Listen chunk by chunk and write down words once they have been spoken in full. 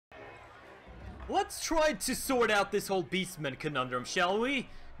let's try to sort out this whole beastman conundrum, shall we?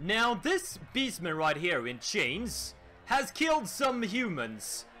 Now, this beastman right here in chains has killed some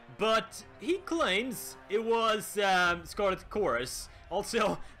humans, but he claims it was Scarlet Chorus.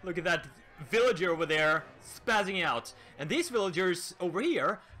 Also, look at that villager over there spazzing out. And these villagers over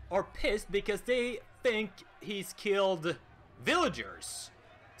here are pissed because they think he's killed villagers.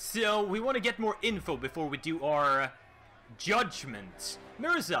 So we want to get more info before we do our judgment.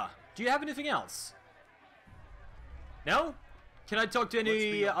 Mirza, do you have anything else? No? Can I talk to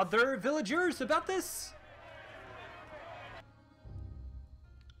any other villagers about this?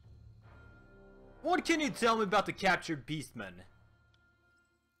 What can you tell me about the captured beastman?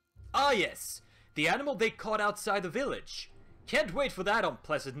 Ah yes, the animal they caught outside the village. Can't wait for that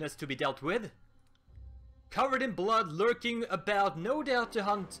unpleasantness to be dealt with. Covered in blood, lurking about, no doubt to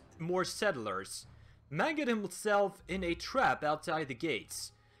hunt more settlers. Mangled himself in a trap outside the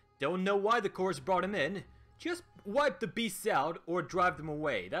gates. Don't know why the Chorus brought him in. Just wipe the beasts out or drive them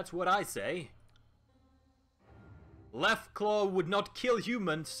away, that's what I say. Left Claw would not kill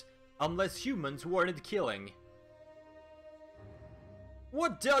humans unless humans warranted killing.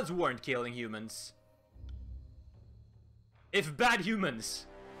 What does warrant killing humans? If bad humans.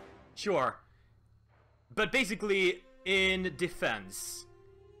 Sure. But basically, in defense.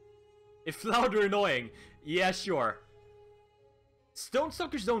 If loud or annoying. Yeah, sure. Stone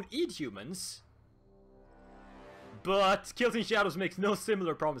Suckers don't eat humans. But Kills in Shadows makes no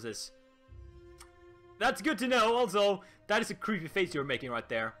similar promises. That's good to know. Also, that is a creepy face you're making right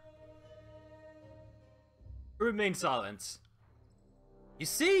there. Remain silent. You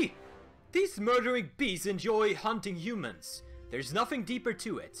see? These murdering beasts enjoy hunting humans. There's nothing deeper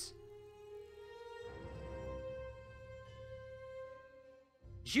to it.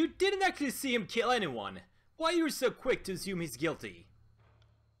 You didn't actually see him kill anyone. Why are you so quick to assume he's guilty?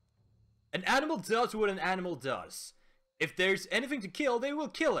 An animal does what an animal does. If there's anything to kill, they will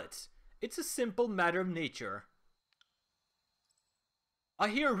kill it. It's a simple matter of nature. I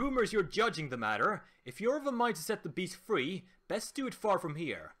hear rumors you're judging the matter. If you're of a mind to set the beast free, best do it far from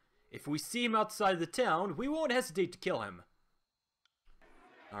here. If we see him outside the town, we won't hesitate to kill him.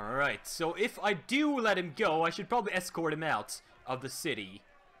 Alright, so if I do let him go, I should probably escort him out of the city.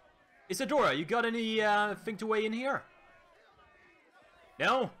 Isadora, you got any thing to weigh in here?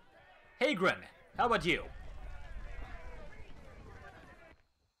 No? Hagren, how about you?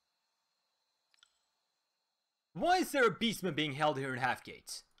 Why is there a beastman being held here in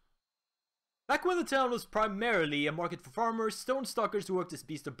Halfgate? Back when the town was primarily a market for farmers, stone stalkers worked as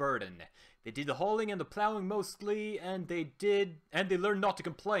beasts of burden. They did the hauling and the plowing mostly, and they learned not to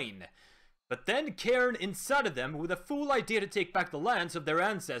complain. But then Cairn incited them with a fool idea to take back the lands of their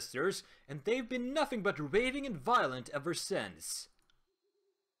ancestors, and they've been nothing but raving and violent ever since.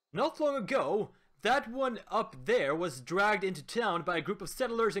 Not long ago, that one up there was dragged into town by a group of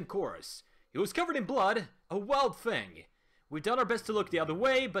settlers and Chorus. He was covered in blood, a wild thing. We've done our best to look the other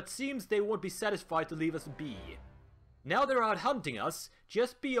way, but seems they won't be satisfied to leave us be. Now they're out hunting us,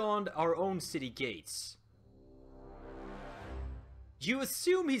 just beyond our own city gates. You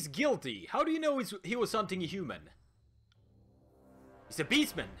assume he's guilty. How do you know he was hunting a human? He's a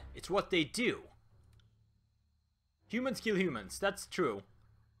beastman. It's what they do. Humans kill humans, that's true.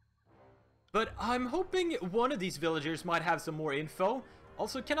 But I'm hoping one of these villagers might have some more info.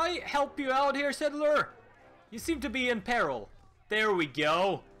 Also, can I help you out here, settler? You seem to be in peril. There we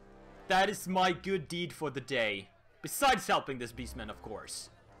go. That is my good deed for the day. Besides helping this beastman, of course.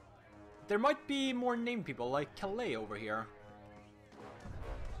 There might be more named people like Calais over here.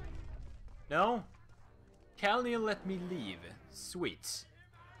 No? Calais let me leave. Sweet.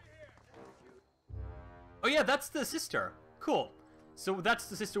 Oh yeah, that's the sister. Cool. So that's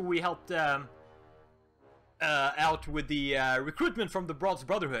the sister we helped out with the recruitment from the Bronze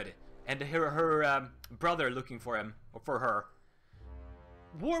Brotherhood. And her brother looking for him, or for her.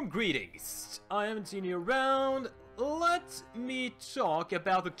 Warm greetings. I haven't seen you around. Let me talk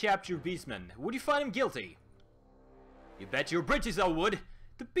about the captured beastman. Would you find him guilty? You bet your britches I would.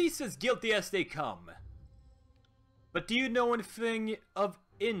 The beast's as guilty as they come. But do you know anything of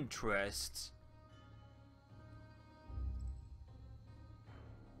interest?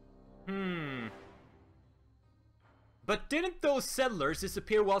 But didn't those settlers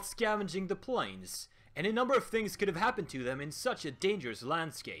disappear while scavenging the plains? Any number of things could have happened to them in such a dangerous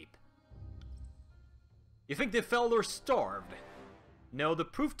landscape. You think they fell or starved? No, the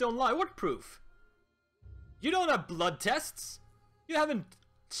proof don't lie. What proof? You don't have blood tests? You haven't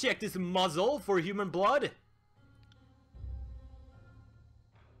checked his muzzle for human blood?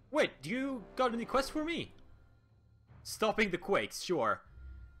 Wait, do you got any quests for me? Stopping the quakes, sure.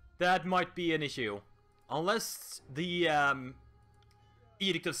 that might be an issue. Unless the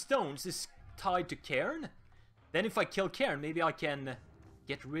Edict of Stones is tied to Cairn. Then if I kill Cairn, maybe I can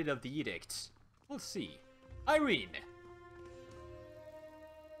get rid of the Edict. We'll see. Irene.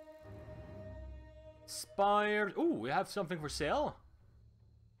 Inspired. Ooh, we have something for sale.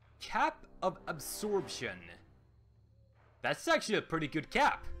 Cap of Absorption. That's actually a pretty good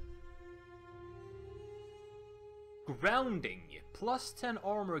cap. Grounding. Plus 10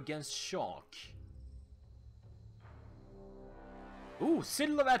 armor against shock. Ooh,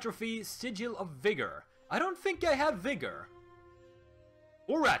 Sigil of Atrophy, Sigil of Vigor. I don't think I have Vigor.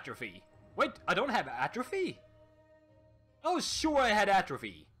 Or Atrophy. Wait, I don't have Atrophy? I was sure I had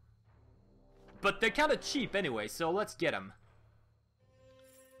Atrophy. But they're kind of cheap anyway, so let's get them.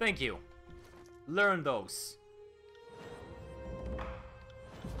 Thank you. Learn those.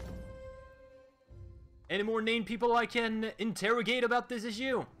 Any more named people I can interrogate about this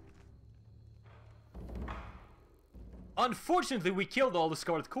issue? Unfortunately, we killed all the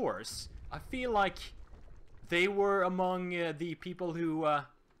Scarlet Cores. I feel like they were among the people who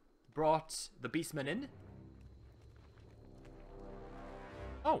brought the beastmen in.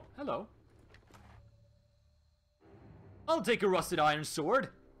 Oh, hello. I'll take a rusted iron sword.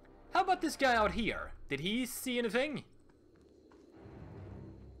 How about this guy out here? Did he see anything?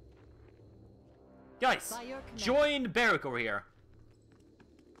 Guys, join Barrack over here.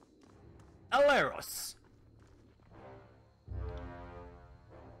 Aleros.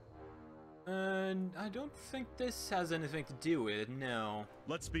 And I don't think this has anything to do with it, no.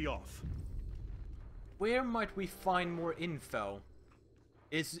 Let's be off. Where might we find more info?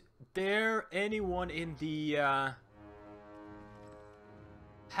 Is there anyone in the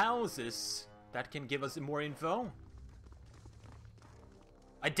houses that can give us more info?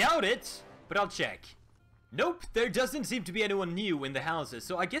 I doubt it, but I'll check. Nope, there doesn't seem to be anyone new in the houses,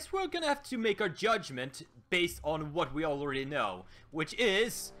 so I guess we're gonna have to make our judgment based on what we already know, which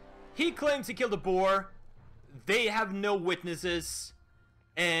is he claims he killed a boar, they have no witnesses,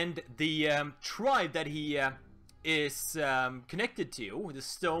 and the tribe that he is connected to, the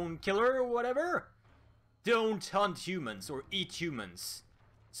Stone Killer or whatever, don't hunt humans or eat humans.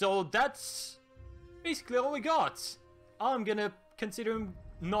 So that's basically all we got. I'm gonna consider him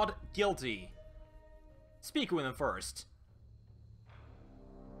not guilty. Speak with him first.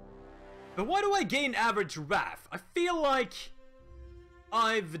 But why do I gain average wrath? I feel like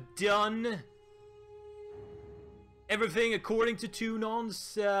I've done everything according to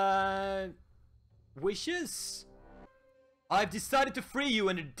Tunon's wishes. I've decided to free you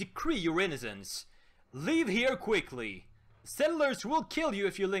and decree your innocence. Leave here quickly. Settlers will kill you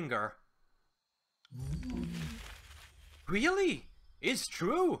if you linger. Really? It's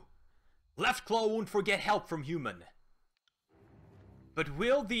true. Left Claw won't forget help from human. But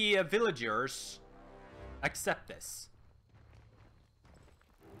will the villagers accept this?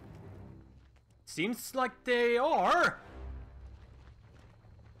 Seems like they are.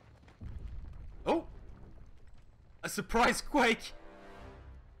 Oh! A surprise quake!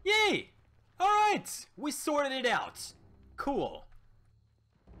 Yay! Alright! We sorted it out. Cool.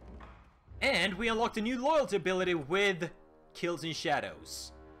 And we unlocked a new loyalty ability with Kills in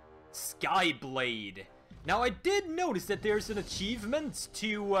Shadows. Skyblade. Now I did notice that there's an achievement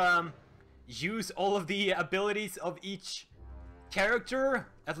to use all of the abilities of each character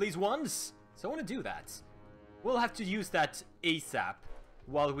at least once. So I want to do that. We'll have to use that ASAP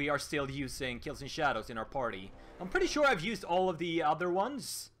while we are still using Kills in Shadows in our party. I'm pretty sure I've used all of the other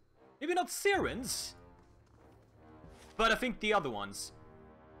ones. Maybe not Siren's, but I think the other ones.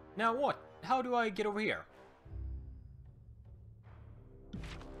 Now what? How do I get over here?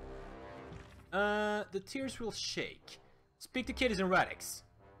 The tears will shake. Speak to Kitties and Radix.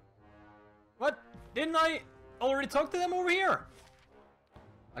 What? Didn't I already talk to them over here?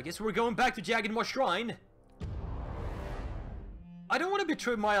 I guess we're going back to Jagged Moss Shrine. I don't want to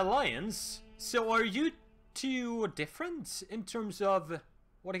betray my alliance. So are you two different in terms of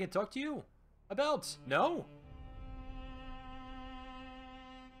what I can talk to you about? No?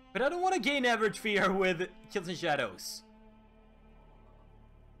 But I don't want to gain average fear with Kills in Shadows.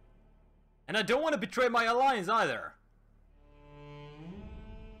 And I don't want to betray my alliance either.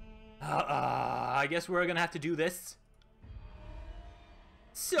 I guess we're gonna have to do this.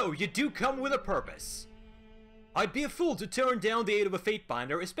 So, you do come with a purpose. I'd be a fool to turn down the aid of a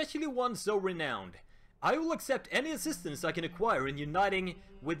Fatebinder, especially one so renowned. I will accept any assistance I can acquire in uniting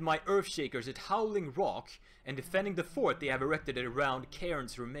with my Earthshakers at Howling Rock and defending the fort they have erected around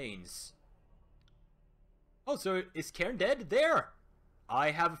Cairn's remains. Oh, so is Cairn dead? There!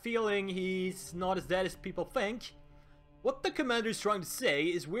 I have a feeling he's not as dead as people think. What the commander is trying to say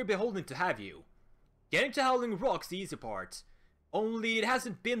is we're beholden to have you. Getting to Howling Rock's the easy part. Only it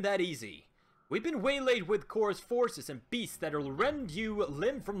hasn't been that easy. We've been waylaid with Kor's forces and beasts that'll rend you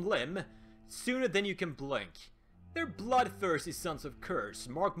limb from limb sooner than you can blink. They're bloodthirsty sons of curse,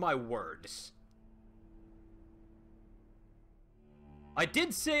 mark my words. I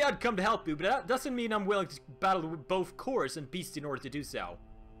did say I'd come to help you, but that doesn't mean I'm willing to battle with both Kors and beasts in order to do so.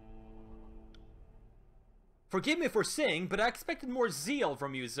 Forgive me for saying, but I expected more zeal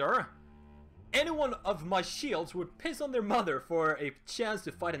from you, sir. Any one of my shields would piss on their mother for a chance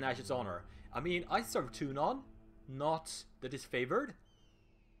to fight in Ash's honor. I mean, I serve Tunon, not the disfavored.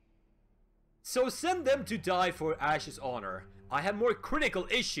 So send them to die for Ash's honor. I have more critical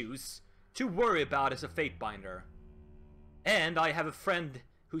issues to worry about as a Fatebinder. And I have a friend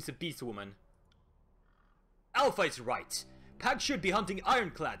who's a beast woman. Alpha is right. Pack should be hunting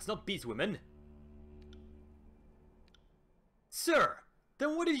ironclads, not beast women. Sir,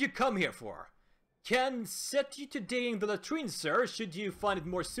 then what did you come here for? Can set you to dating the latrine, sir, should you find it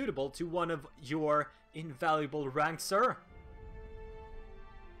more suitable to one of your invaluable ranks, sir.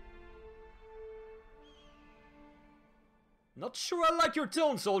 Not sure I like your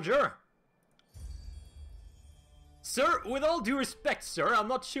tone, soldier. Sir, with all due respect, sir, I'm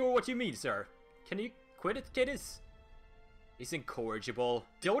not sure what you mean, sir. Can you quit it, kiddies? He's incorrigible.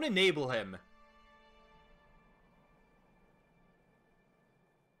 Don't enable him.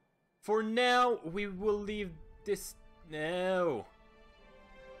 For now, we will leave this... No.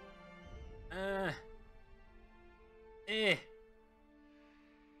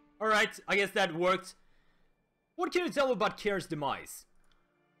 Alright, I guess that worked. What can you tell me about Kier's demise?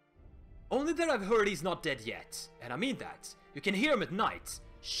 Only that I've heard he's not dead yet. And I mean that. You can hear him at night,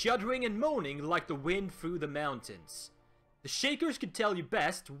 shuddering and moaning like the wind through the mountains. The Shakers could tell you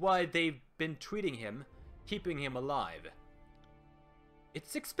best why they've been treating him, keeping him alive.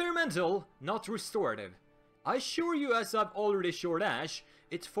 It's experimental, not restorative. I assure you, as I've already assured Ash,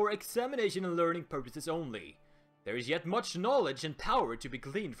 it's for examination and learning purposes only. There is yet much knowledge and power to be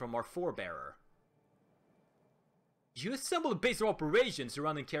gleaned from our forebearer. You assembled a base of operations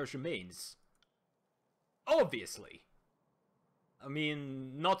surrounding Kier's remains. Obviously. I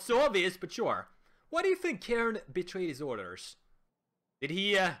mean, not so obvious, but sure. Why do you think Cairn betrayed his orders? Did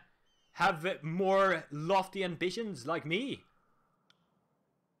he have more lofty ambitions like me?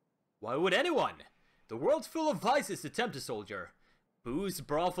 Why would anyone? The world's full of vices to tempt a soldier. Booze,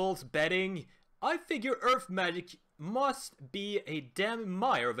 brothels, betting. I figure earth magic must be a damn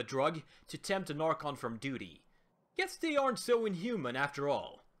mire of a drug to tempt an Archon from duty. Guess they aren't so inhuman after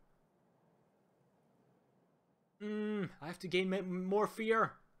all. I have to gain more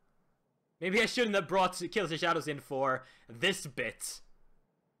fear. Maybe I shouldn't have brought Kill the Shadows in for this bit.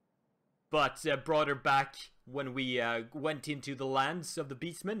 But brought her back when we went into the lands of the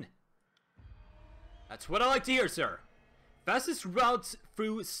beastmen. That's what I like to hear, sir. Fastest route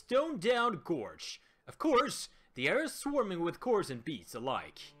through Stone Down Gorge. Of course, the area is swarming with Kors and beasts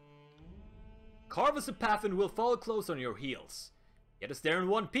alike. Carve us a path and we'll follow close on your heels. Get us there in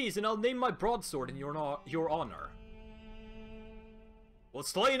one piece and I'll name my broadsword in your honor. We'll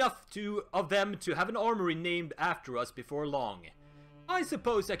slay enough of them to have an armory named after us before long. I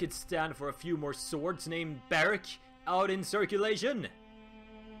suppose I could stand for a few more swords named Barrack out in circulation.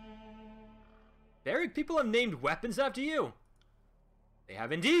 Barrack people have named weapons after you. They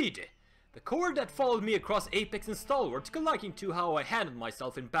have indeed. The Kord that followed me across Apex and Stalwarts got liking to how I handled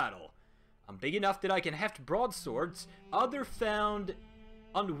myself in battle. I'm big enough that I can heft broadswords, others found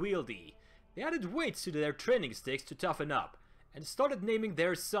unwieldy. They added weights to their training sticks to toughen up, and started naming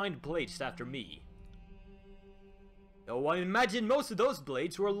their assigned blades after me. Though I imagine most of those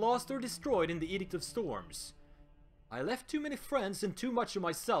blades were lost or destroyed in the Edict of Storms. I left too many friends and too much of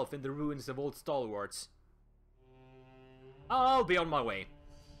myself in the ruins of old Stalwarts. I'll be on my way.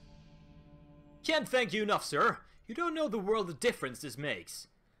 Can't thank you enough, sir. You don't know the world of difference this makes.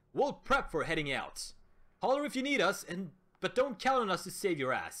 We'll prep for heading out. Holler if you need us, but don't count on us to save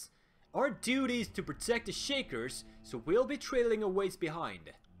your ass. Our duty is to protect the Shakers, so we'll be trailing a ways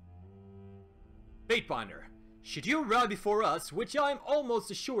behind. Fatebinder, should you arrive before us, which I'm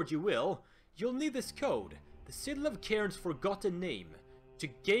almost assured you will, you'll need this code, the Sigil of Cairn's forgotten name, to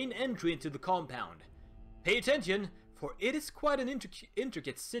gain entry into the compound. Pay attention, for it is quite an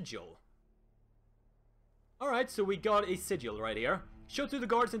intricate sigil. Alright, so we got a sigil right here. Show to the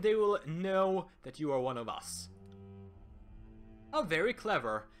guards and they will know that you are one of us. How very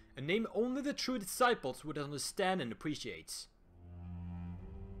clever. A name only the true disciples would understand and appreciate.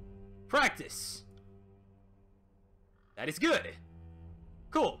 Practice. That is good.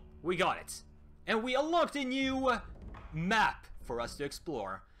 Cool, we got it. And we unlocked a new map for us to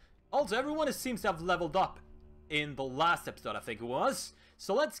explore. Also, everyone seems to have leveled up in the last episode, I think it was.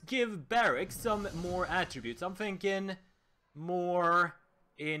 So let's give Barrick some more attributes. I'm thinking more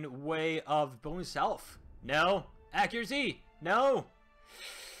in way of bonus health. No. Accuracy. No.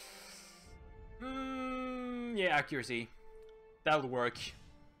 Yeah, accuracy. That'll work.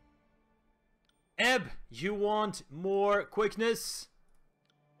 Eb, you want more quickness?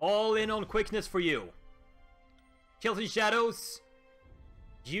 All in on quickness for you. Kills in shadows.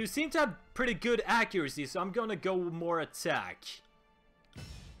 You seem to have pretty good accuracy, so I'm gonna go more attack.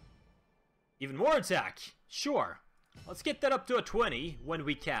 Even more attack. Sure. Let's get that up to a 20 when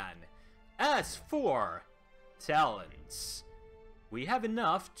we can. As for talents, we have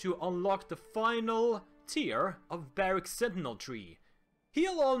enough to unlock the final tier of Barrick's Sentinel Tree.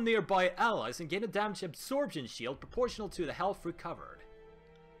 Heal all nearby allies and gain a damage absorption shield proportional to the health recovered.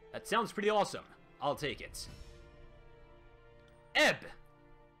 That sounds pretty awesome. I'll take it. Eb!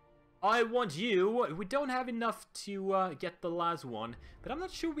 I want you. We don't have enough to get the last one, but I'm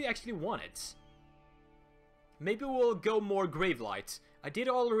not sure we actually want it. Maybe we'll go more Gravelight. I did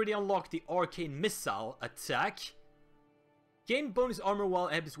already unlock the Arcane Missile attack. Gain bonus armor while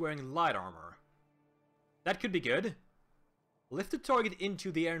Eb is wearing light armor. That could be good. Lift the target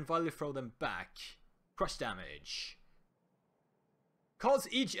into the air and violently throw them back. Crush damage. Cause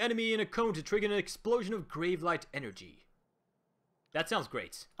each enemy in a cone to trigger an explosion of Gravelight energy. That sounds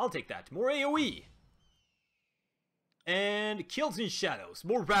great. I'll take that. More AoE. And kills in shadows.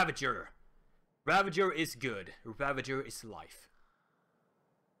 More Ravager. Ravager is good. Ravager is life.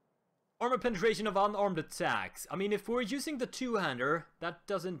 Armor penetration of unarmed attacks. I mean, if we're using the two-hander, that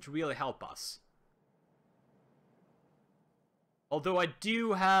doesn't really help us. Although I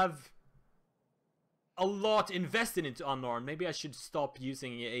do have a lot invested into unarmed. Maybe I should stop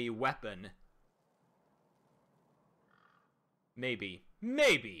using a weapon. Maybe.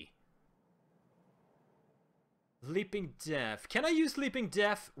 Maybe! Leaping Death. Can I use Leaping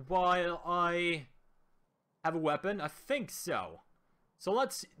Death while I have a weapon? I think so. So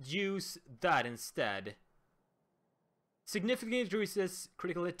let's use that instead. Significantly increases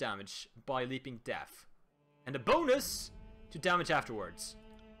critical hit damage by Leaping Death. And a bonus to damage afterwards.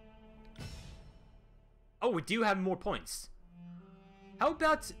 Oh, we do have more points. How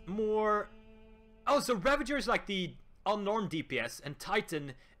about more... Oh, so Ravager is like the unarmed DPS, and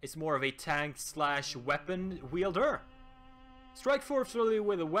Titan is more of a tank slash weapon wielder. Strike forcefully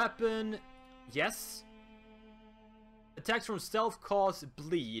with a weapon. Yes. Attacks from stealth cause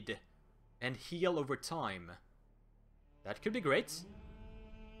bleed and heal over time. That could be great.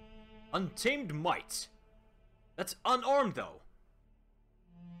 Untamed Might. That's unarmed though.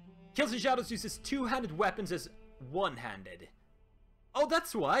 Kills in Shadows uses two-handed weapons as one-handed. Oh,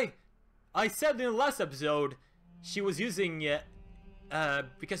 that's why. I said in the last episode she was using,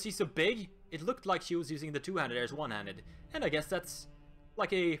 because she's so big, it looked like she was using the two-handed as one-handed. And I guess that's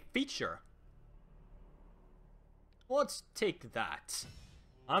like a feature. Let's take that.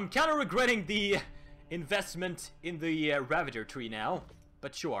 I'm kind of regretting the investment in the Ravager tree now,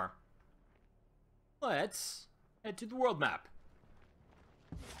 but sure. Let's head to the world map.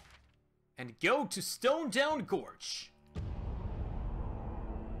 And go to Stone Down Gorge.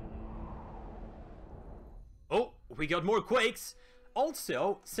 Oh, we got more quakes.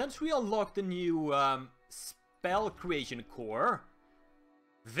 Also, since we unlocked the new spell creation core,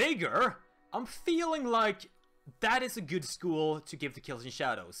 Vigor, I'm feeling like that is a good school to give to Kills in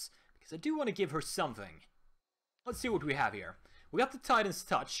Shadows. Because I do want to give her something. Let's see what we have here. We got the Titan's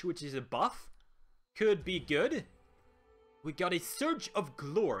Touch, which is a buff. Could be good. We got a Surge of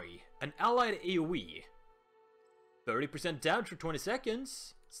Glory, an allied AoE. 30% damage for 20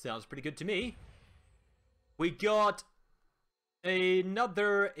 seconds. Sounds pretty good to me. We got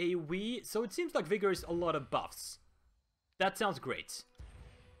another AoE, so it seems like Vigor is a lot of buffs. That sounds great.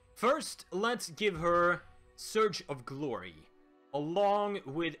 First, let's give her Surge of Glory, along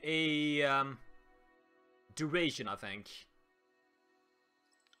with a duration, I think.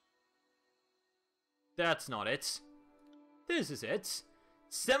 That's not it. This is it.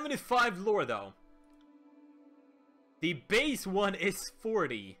 75 lore, though. The base one is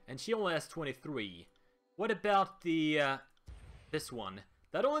 40, and she only has 23. What about the, this one?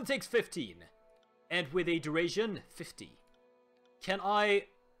 That only takes 15. And with a duration, 50. Can I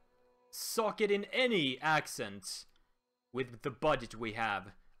sock it in any accent with the budget we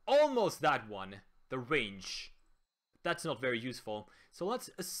have? Almost that one. The range. That's not very useful. So let's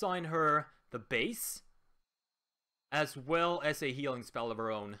assign her the base, as well as a healing spell of her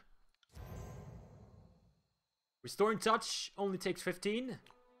own. Restoring Touch only takes 15.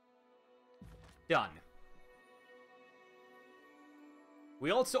 Done.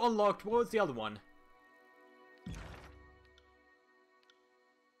 We also unlocked, what was the other one?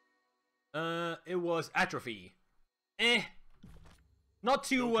 It was atrophy. Not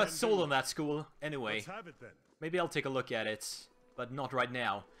too sold on that school. Anyway, Let's have it then. maybe I'll take a look at it, but not right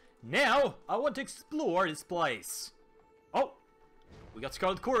now. Now, I want to explore this place. Oh, we got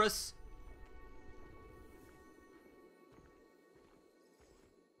Scarlet Chorus.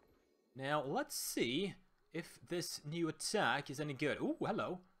 Now, let's see if this new attack is any good. Ooh,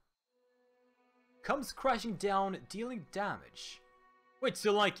 hello. Comes crashing down, dealing damage. Wait,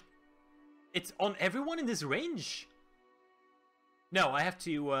 so like, it's on everyone in this range? No, I have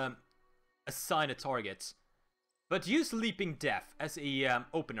to assign a target. But use Leaping Death as a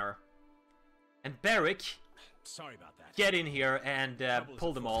opener. And Barrick, sorry about that. get in here and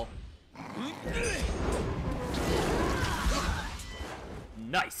pull them all.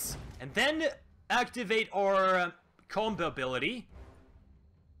 Nice. And then activate our combo ability.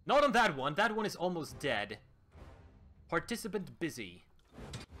 Not on that one. That one is almost dead. Participant busy.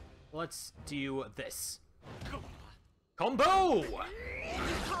 Let's do this. Combo! You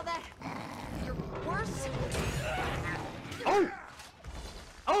call that your worst? Oh!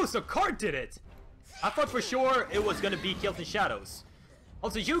 Oh, so Kart did it! I thought for sure it was gonna be Kills in Shadows.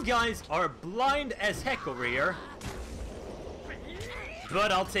 Also, you guys are blind as heck over here.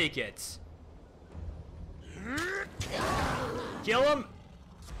 But I'll take it. Kill him!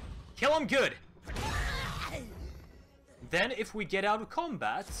 Kill him good! Then, if we get out of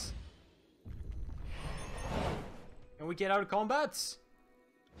combat... Can we get out of combat?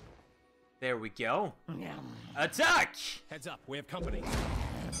 There we go. Attack! Heads up, we have company.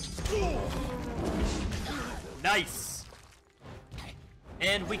 Nice!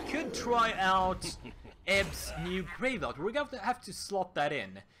 And we could try out Eb's new graveyard. We're gonna have to slot that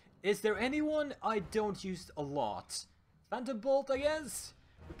in. Is there anyone I don't use a lot? Phantom Bolt, I guess?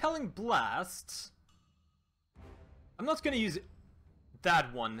 Repelling Blast. I'm not gonna use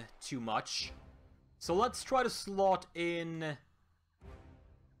that one too much. So let's try to slot in...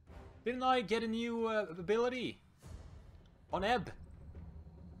 Didn't I get a new ability? On Eb?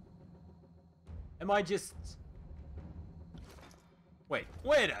 Am I just... Wait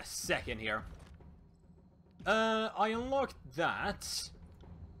a second here. I unlocked that.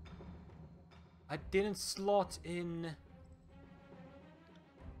 I didn't slot in...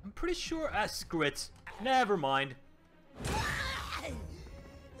 I'm pretty sure... screw it. Never mind.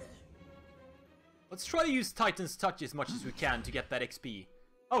 Let's try to use Titan's Touch as much as we can to get that XP.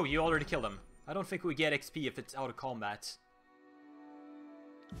 Oh, you already killed him. I don't think we get XP if it's out of combat.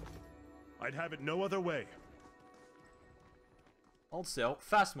 I'd have it no other way. Also,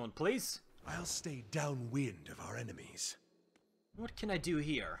 fast mode, please. I'll stay downwind of our enemies. What can I do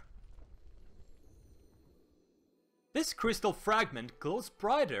here? This crystal fragment glows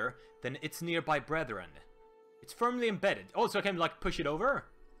brighter than its nearby brethren. It's firmly embedded. Oh, so I can, like, push it over?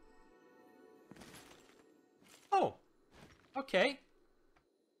 Oh. Okay.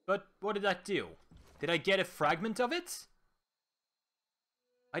 But what did that do? Did I get a fragment of it?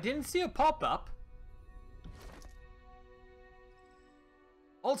 I didn't see a pop-up.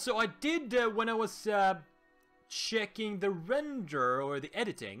 Also, I did, when I was checking the render or the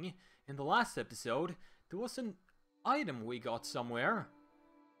editing in the last episode, there was an item we got somewhere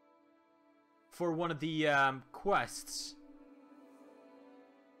for one of the quests.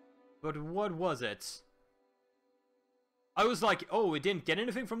 But what was it? I was like, oh, we didn't get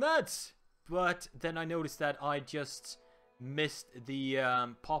anything from that! But then I noticed that I just missed the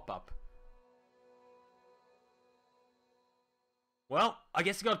pop-up. Well, I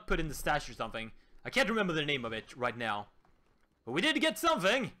guess I got put in the stash or something. I can't remember the name of it right now. But we did get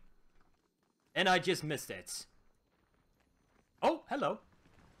something! And I just missed it. Oh, hello.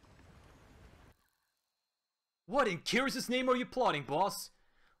 What in Kyros' name are you plotting, boss?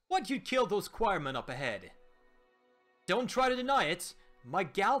 Why'd you kill those choirmen up ahead? Don't try to deny it. My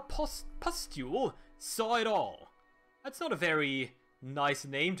gal Pustule saw it all. That's not a very nice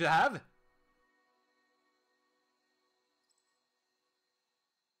name to have.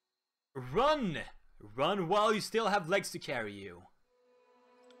 Run! Run while you still have legs to carry you.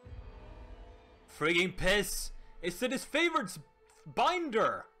 Frigging piss! It's the disfavored's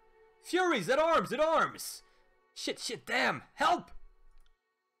binder! Furies, at arms, at arms! Shit, damn! Help!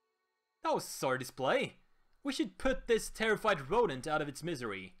 That was a sorry display. We should put this terrified rodent out of its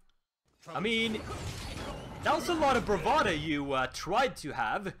misery. I mean, that was a lot of bravado you tried to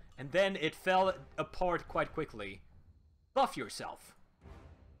have, and then it fell apart quite quickly. Buff yourself.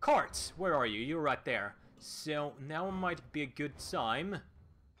 Kart, where are you? You're right there. So now might be a good time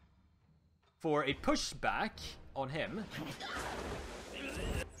for a pushback on him.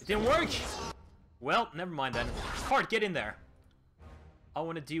 Didn't work? Well, never mind then. Kart, get in there. I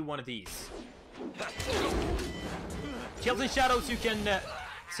want to do one of these. Kills and shadows, you can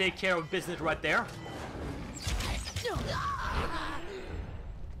take care of business right there.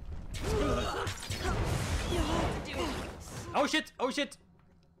 Oh shit! Oh shit!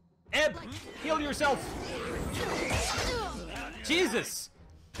 Eb! Heal yourself! Jesus!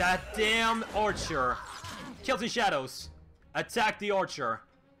 That damn archer! Kills and shadows. Attack the archer.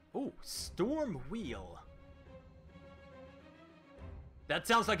 Ooh, storm wheel. That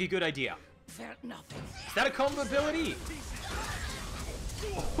sounds like a good idea. Is that a combo ability?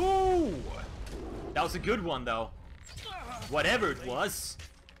 Ooh! That was a good one though. Whatever it was.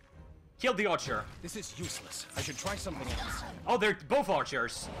 Killed the archer. This is useless. I should try something else. Oh, they're both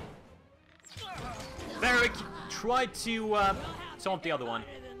archers. Varric tried to taunt the other one.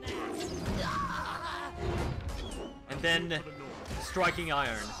 And then striking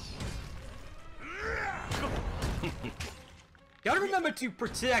iron. Gotta remember to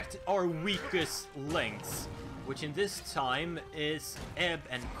protect our weakest links, which in this time is Eb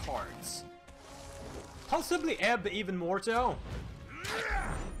and Kart. Possibly Eb even more so.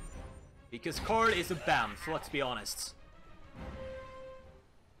 Because Kart is a bamf, let's be honest.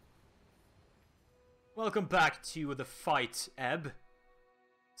 Welcome back to the fight, Eb.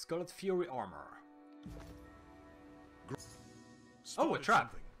 Scarlet Fury armor. Oh, a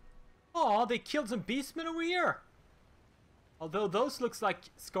trap. Oh, they killed some beastmen over here. Although those looks like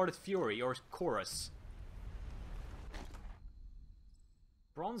Scarlet Fury or Chorus.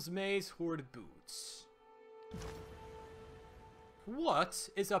 Bronze mace, horde boots. What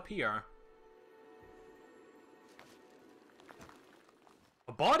is up here?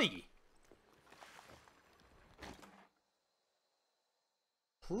 A body.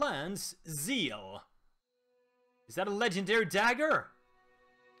 Plans Zeal. Is that a legendary dagger?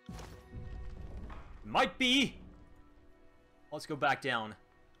 Might be. Let's go back down.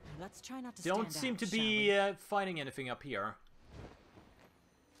 Let's try not to Don't seem to be finding anything up here.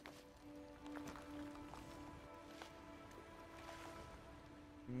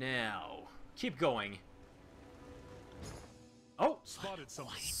 Now, keep going. Oh, Spotted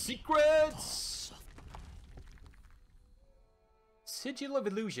something. secrets! Sigil of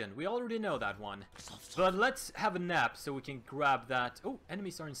Illusion. We already know that one. But let's have a nap so we can grab that. Oh,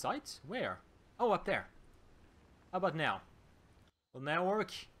 enemies are in sight? Where? Oh, up there. How about now? Will now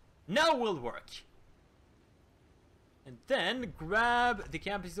work? Now will work! And then grab the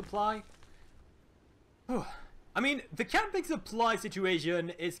camping supply. Whew. I mean, the camping supply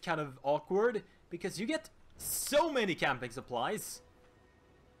situation is kind of awkward because you get so many camping supplies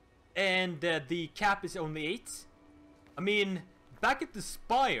and the cap is only 8. I mean, back at the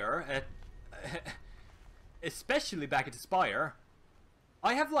Spire, especially back at the Spire,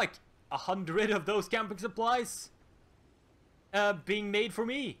 I have like 100 of those camping supplies being made for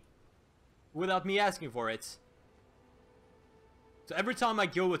me without me asking for it. So every time I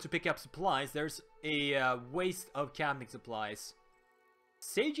go to pick up supplies, there's a waste of camping supplies.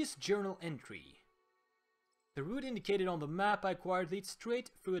 Sage's journal entry. The route indicated on the map I acquired leads straight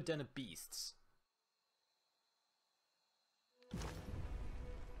through a den of beasts.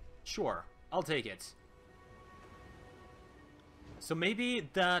 Sure, I'll take it. So maybe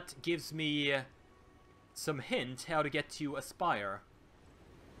that gives me some hint how to get to Aspire.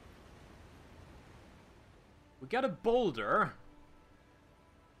 We got a boulder.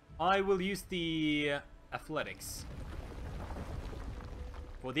 I will use the athletics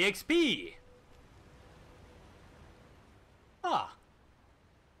for the XP. Ah,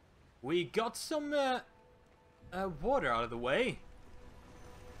 we got some water out of the way,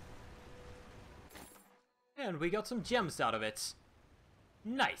 and we got some gems out of it.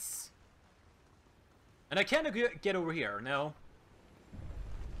 Nice. And I can't get over here. No.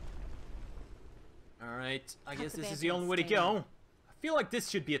 All right. I guess this is the only way to go. I feel like this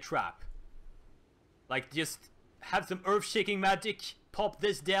should be a trap. Like, just have some earth-shaking magic, pop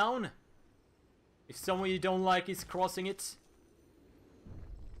this down. If someone you don't like is crossing it.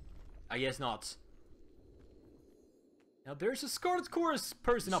 I guess not. Now, there's a Scarlet Chorus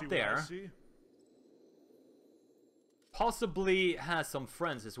person up there. Possibly has some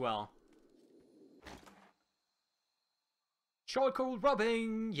friends as well. Charcoal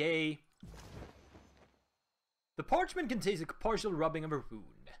rubbing! Yay! The parchment contains a partial rubbing of a rune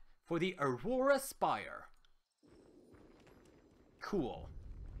for the Aurora Spire. Cool.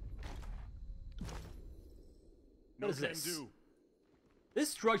 What is this? This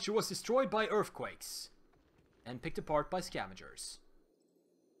structure was destroyed by earthquakes and picked apart by scavengers.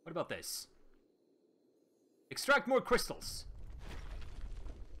 What about this? Extract more crystals.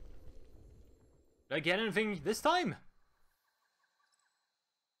 Did I get anything this time?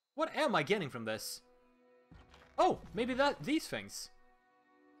 What am I getting from this? Oh, maybe these things.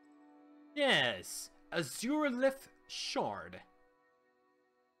 Yes, Azurolith Shard.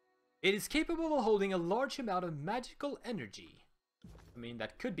 It is capable of holding a large amount of magical energy. I mean,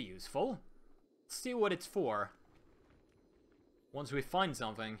 that could be useful. Let's see what it's for. Once we find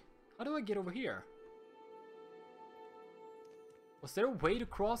something. How do I get over here? Was there a way to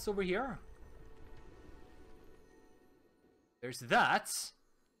cross over here? There's that.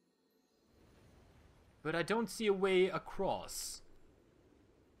 But I don't see a way across.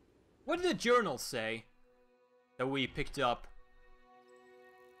 What did the journal say that we picked up?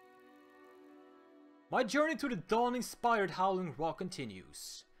 My journey to the dawn-inspired Howling Rock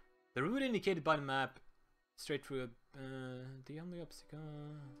continues. The route indicated by the map, straight through the only obstacle...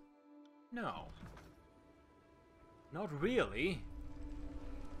 No. Not really.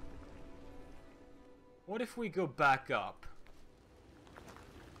 What if we go back up?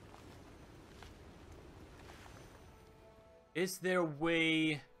 Is there a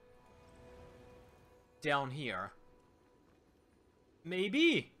way down here?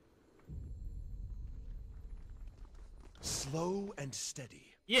 Maybe? Slow and steady.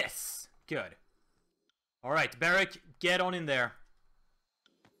 Yes! Good. Alright, Barrack, get on in there.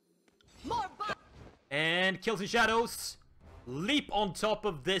 And Kills the Shadows, leap on top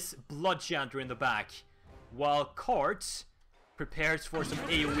of this Blood Chanter in the back, while Kart prepares for some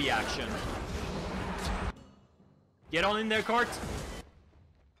AoE action. Get on in there, Kart.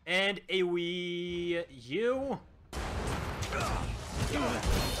 And AoE you.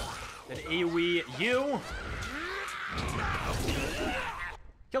 Then AoE you.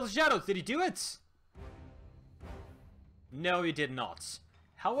 Kill the Shadows, did he do it? No, he did not.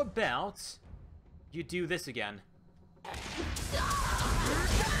 How about you do this again?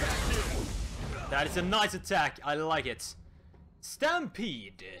 That is a nice attack, I like it.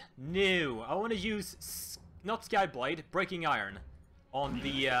 Stampede. No, I want to use, not Skyblade, Breaking Iron on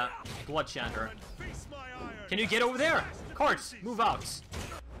the Blood Chanter. Can you get over there? Kart, move out.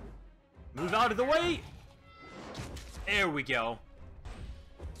 Move out of the way. There we go.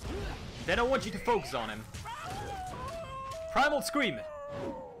 Then I want you to focus on him. Primal Scream.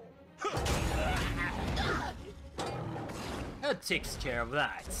 That takes care of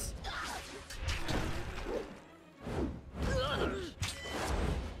that.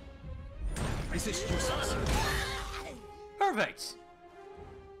 This is useless. Perfect.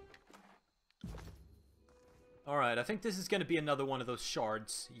 Alright, I think this is gonna be another one of those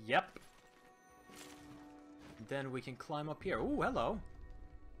shards. Yep. Then we can climb up here. Ooh, hello.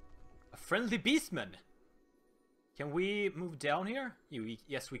 A friendly beastman. Can we move down here?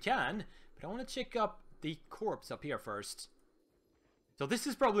 Yes, we can. But I want to check up the corpse up here first. So this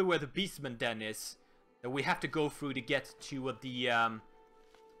is probably where the beastman den is. That we have to go through to get to the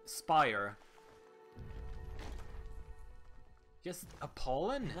spire. Just a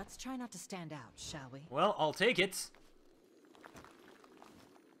pollen? Let's try not to stand out, shall we? Well, I'll take it.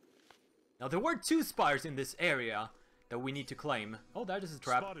 Now, there were 2 spires in this area that we need to claim. Oh, that is a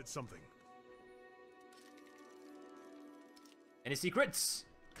trap. Spotted something. Any secrets?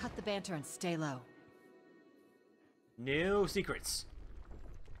 Cut the banter and stay low. No secrets.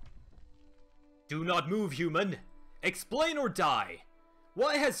 Do not move, human. Explain or die.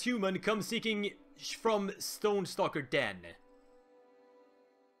 Why has human come seeking from Stone Stalker Den?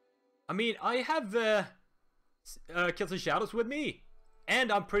 I mean, I have Kills the Shadows with me.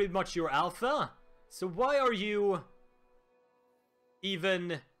 And I'm pretty much your alpha. So why are you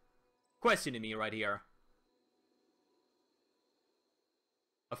even questioning me right here?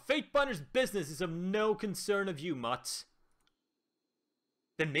 A Fatebinder's business is of no concern of you, mutt.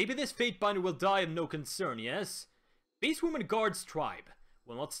 Then maybe this Fatebinder will die of no concern, yes? Beastwoman guards tribe.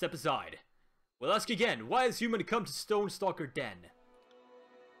 Will not step aside. We'll ask again, why has human come to Stone Stalker Den?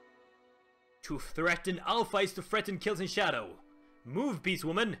 To threaten Alpha is to threaten Kills in Shadow. Move,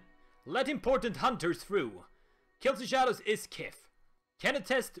 Beastwoman. Let important hunters through. Kills in Shadows is Kith. Can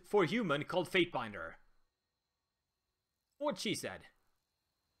attest for human called Fatebinder. What she said.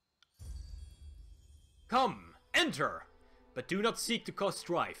 Come, enter, but do not seek to cause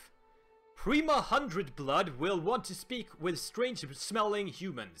strife. Prima 100 Blood will want to speak with strange-smelling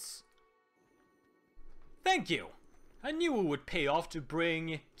humans. Thank you. I knew it would pay off to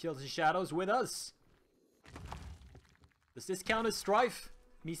bring Kills the Shadows with us. Does this count as strife?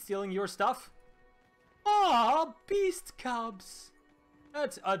 Me stealing your stuff? Aw, beast cubs.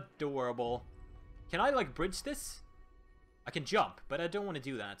 That's adorable. Can I, like, bridge this? I can jump, but I don't want to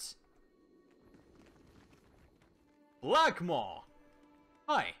do that. Blackmaw!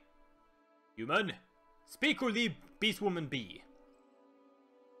 Hi. Human, speak or leave beastwoman be.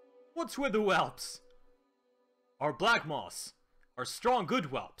 What's with the whelps? Our black moss, our strong good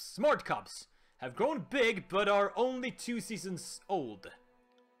whelps, smart cubs, have grown big but are only 2 seasons old.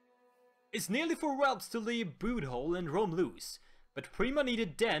 It's nearly for whelps to leave brood hole and roam loose, but Prima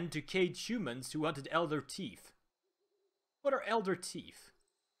needed den to cage humans who hunted elder teeth. What are elder teeth?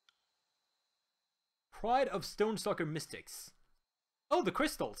 Pride of Stonestalker mystics. Oh, the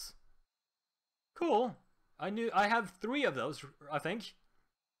crystals. Cool. I have 3 of those, I think.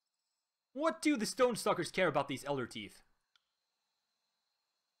 What do the Stonestalkers care about these elder teeth?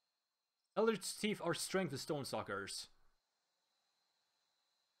 Elder teeth are strength of Stonestalkers.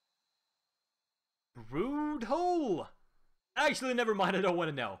 Brood hole! Actually, never mind, I don't want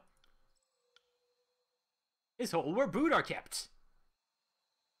to know. His hole where brood are kept.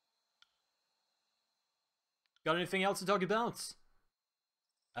 Got anything else to talk about?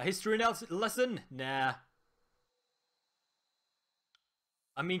 A history lesson? Nah.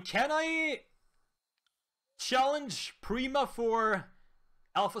 I mean, can I challenge Prima for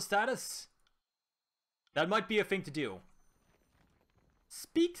alpha status? That might be a thing to do.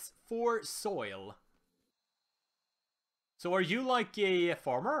 Speaks for soil. So are you like a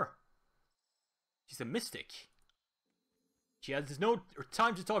farmer? She's a mystic. She has no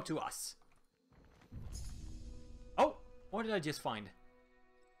time to talk to us. Oh, what did I just find?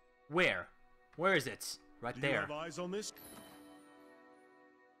 Where? Where is it? Right there. Do you have eyes on this?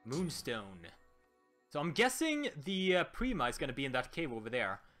 Moonstone. So I'm guessing the Prima is going to be in that cave over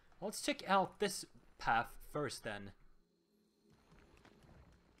there. Let's check out this path first then.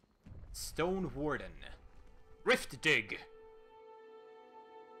 Stone Warden. Rift Dig.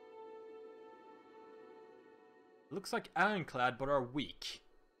 Looks like ironclad but are weak.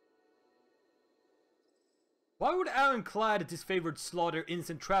 Why would ironclad disfavored slaughter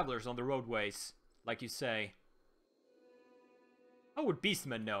innocent travelers on the roadways, like you say? How would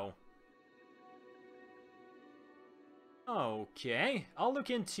beastmen know? Okay, I'll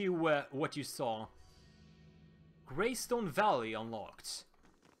look into what you saw. Greystone Valley unlocked.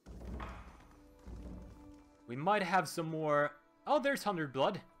 We might have some more... Oh, there's 100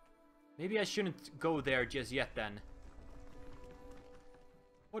 blood. Maybe I shouldn't go there just yet then.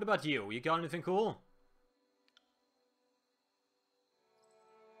 What about you? You got anything cool?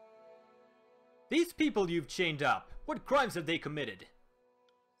 These people you've chained up, what crimes have they committed?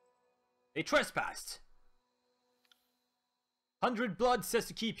 They trespassed. 100 blood says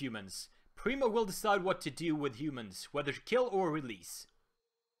to keep humans. Prima will decide what to do with humans, whether to kill or release.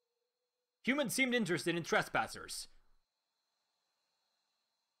 Humans seemed interested in trespassers.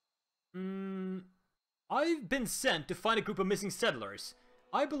 I've been sent to find a group of missing settlers.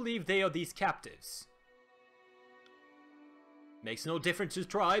 I believe they are these captives. Makes no difference to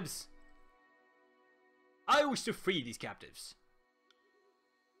tribes. I wish to free these captives.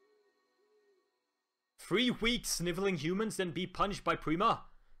 3 weak sniveling humans then be punished by Prima?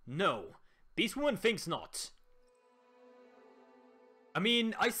 No, Beastwoman thinks not. I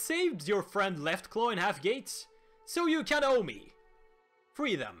mean, I saved your friend Leftclaw in Halfgate, so you kinda owe me.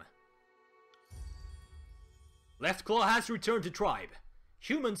 Free them. Leftclaw has returned to tribe.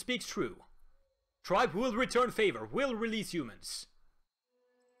 Human speaks true. Tribe will return favor, will release humans.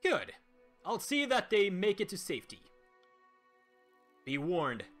 Good. I'll see that they make it to safety. Be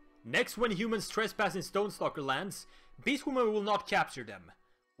warned, next when humans trespass in Stonestalker lands, Beastwoman will not capture them.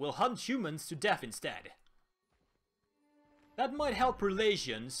 Will hunt humans to death instead. That might help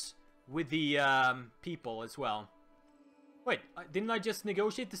relations with the people as well. Wait, didn't I just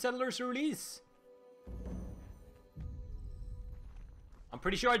negotiate the settlers' release? I'm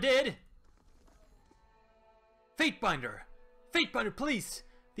pretty sure I did. Fatebinder! Fatebinder, please!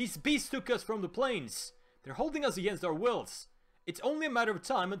 These beasts took us from the plains. They're holding us against our wills. It's only a matter of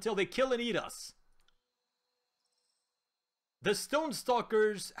time until they kill and eat us. The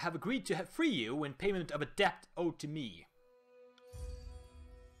Stonestalkers have agreed to free you in payment of a debt owed to me.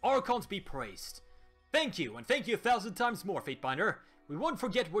 Archons be praised. Thank you, and thank you 1,000 times more, Fatebinder. We won't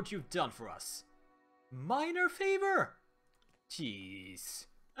forget what you've done for us. Minor favor? Jeez,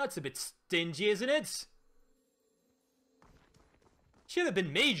 that's a bit stingy, isn't it? Should have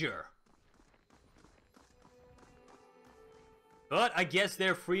been major. But I guess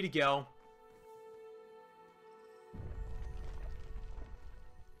they're free to go.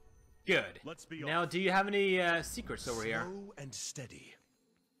 Good. Let's be now, off. do you have any secrets over here? Slow and steady.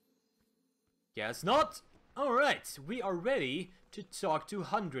 Guess not. Alright, we are ready to talk to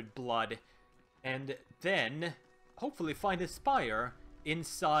 100 Blood. And then, hopefully find a spire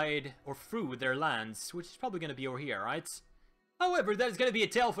inside or through their lands, which is probably going to be over here, right? However, that is going to be a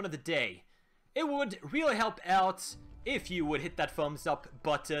tale for another day. It would really help out if you would hit that thumbs up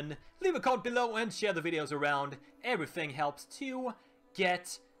button, leave a comment below and share the videos around. Everything helps to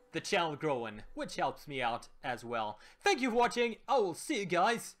get the channel growing, which helps me out as well. Thank you for watching. I will see you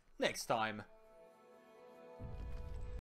guys next time.